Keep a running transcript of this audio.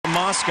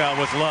Moscow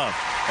with love,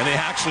 and they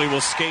actually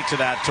will skate to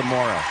that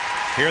tomorrow.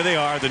 Here they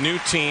are, the new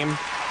team,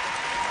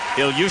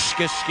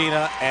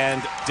 Iliushechkina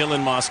and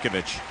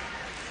Moscovitch.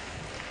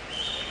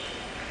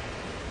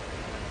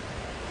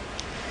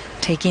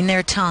 Taking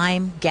their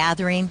time,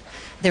 gathering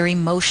their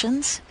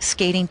emotions,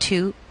 skating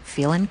to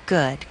Feeling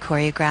Good,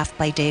 choreographed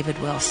by David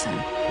Wilson.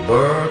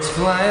 Birds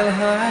flying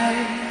high,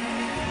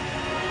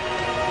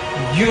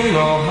 you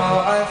know how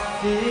I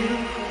feel.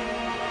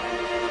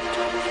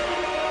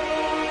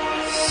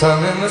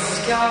 Sun in the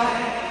sky,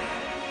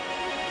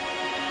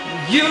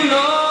 you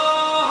know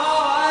how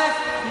I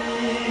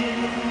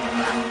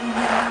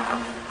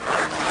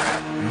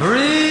feel.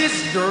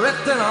 Breeze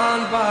drifting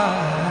on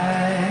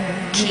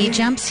by. Key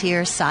jumps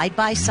here,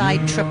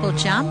 side-by-side triple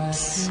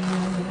jumps.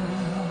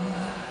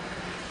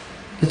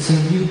 It's a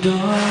new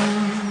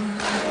dawn.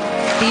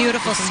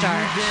 Beautiful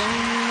start.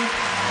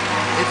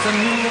 It's a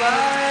new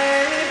life.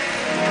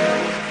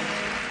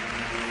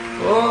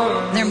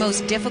 Oh. Their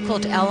most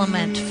difficult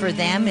element for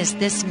them is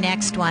this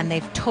next one.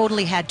 They've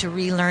totally had to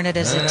relearn it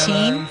as a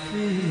team.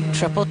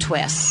 Triple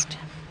twist.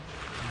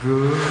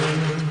 Good.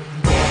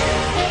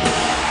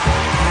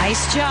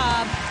 Nice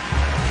job.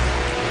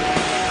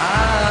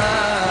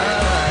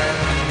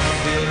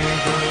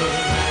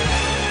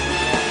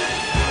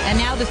 And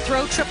now the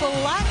throw triple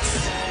Lutz.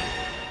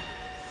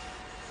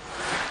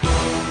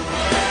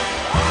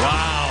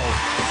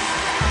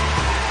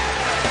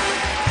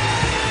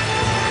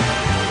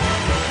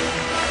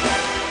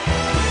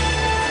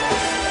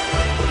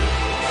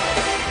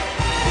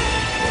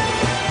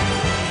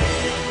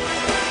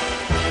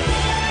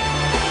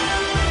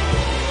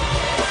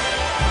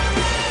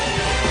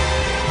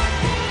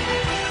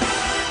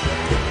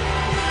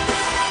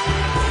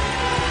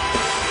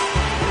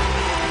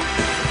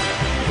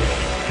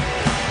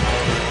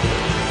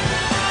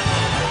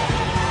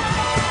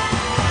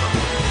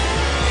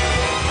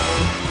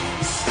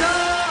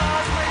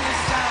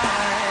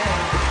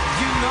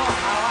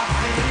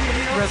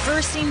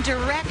 Reversing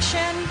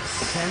direction,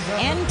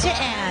 end to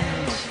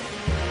end.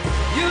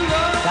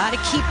 Got to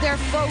keep their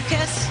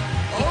focus.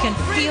 You can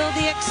feel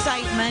the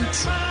excitement.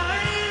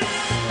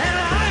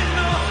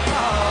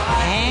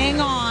 Hang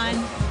on.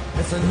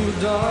 It's a new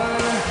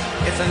dawn.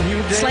 It's a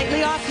new day.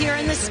 Slightly off here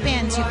in the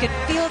spins. You could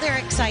feel their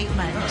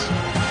excitement.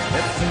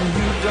 It's a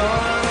new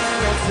dawn.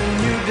 It's a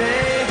new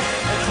day.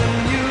 It's a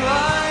new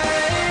life.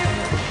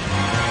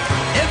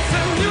 It's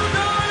a new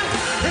dawn.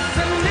 It's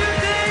a new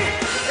day.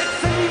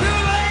 It's a new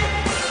life.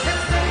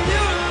 It's a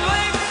new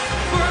life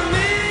for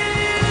me.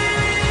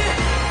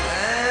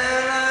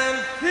 And I'm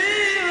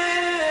feeling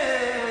good.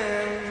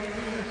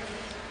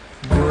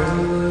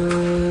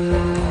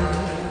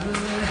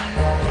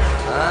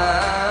 I'm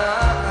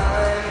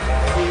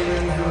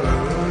feeling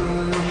good.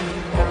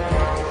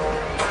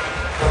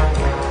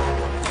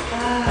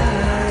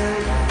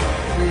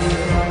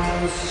 I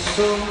feel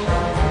so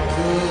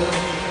good.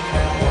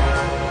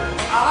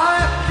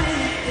 I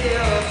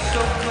feel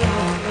so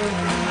good.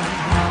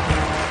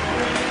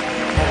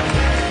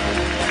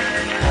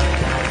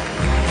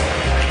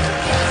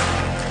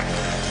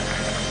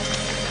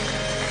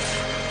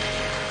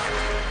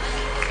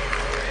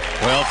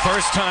 Well,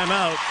 first time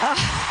out.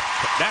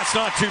 That's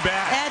not too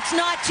bad. That's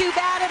not too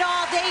bad at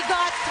all. They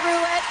got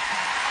through it.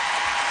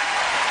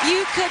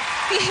 You could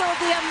feel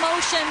the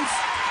emotions.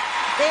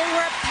 They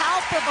were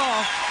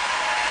palpable.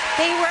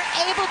 They were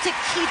able to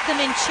keep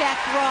them in check,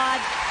 Rod,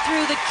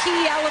 through the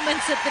key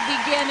elements at the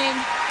beginning.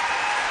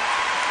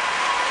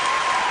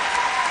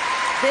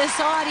 This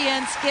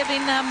audience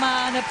giving them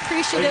an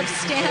appreciative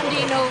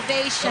standing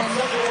ovation.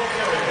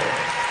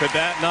 Could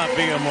that not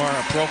be a more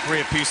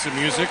appropriate piece of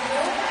music?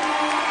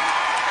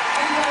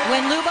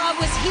 When Lubov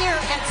was here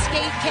at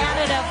Skate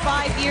Canada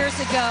 5 years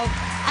ago,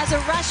 as a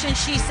Russian,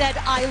 she said,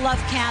 "I love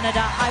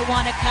Canada. I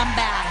want to come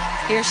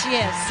back." Here she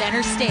is,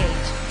 center stage,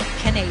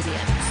 Canadians.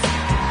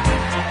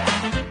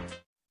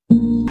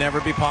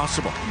 Never be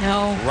possible.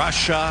 No.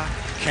 Russia,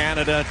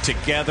 Canada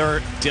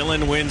together.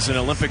 Dylan wins an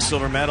Olympic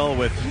silver medal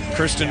with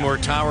Kirsten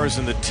Moore-Towers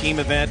in the team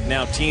event.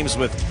 Now teams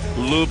with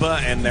Luba,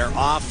 and they're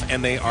off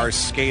and they are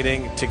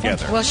skating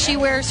together. Well, she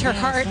wears her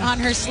heart on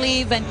her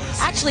sleeve, and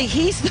actually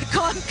he's the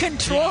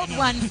controlled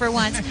one for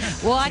once.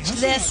 Watch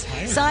this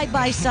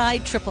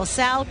side-by-side triple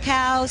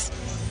Salchows.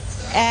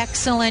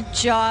 Excellent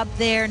job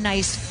there.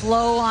 Nice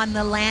flow on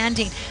the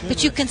landing.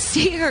 But you can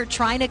see her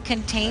trying to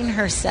contain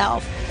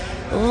herself.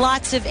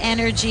 Lots of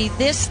energy.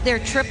 This, their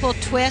triple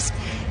twist.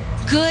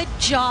 Good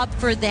job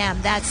for them.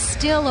 That's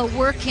still a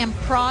work in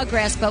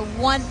progress, but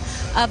one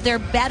of their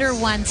better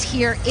ones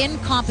here in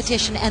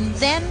competition. And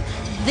then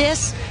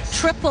this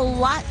triple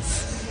Lutz.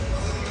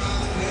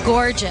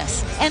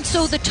 Gorgeous. And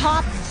so the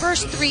top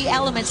first three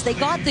elements, they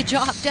got the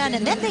job done,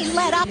 and then they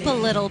let up a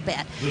little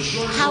bit.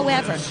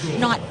 However,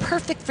 not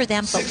perfect for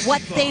them, but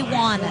what they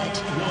wanted.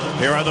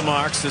 Here are the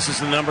marks. This is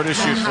the number to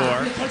shoot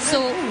for.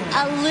 So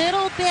a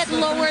little bit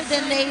lower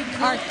than they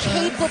are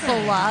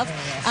capable of.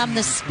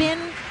 The spin,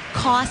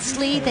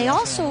 costly. They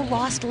also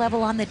lost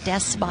level on the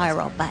death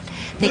spiral, but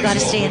they got to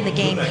stay in the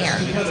game here.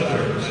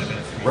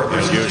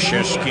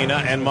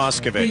 Iliushechkina and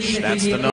Moscovitch. That's the number.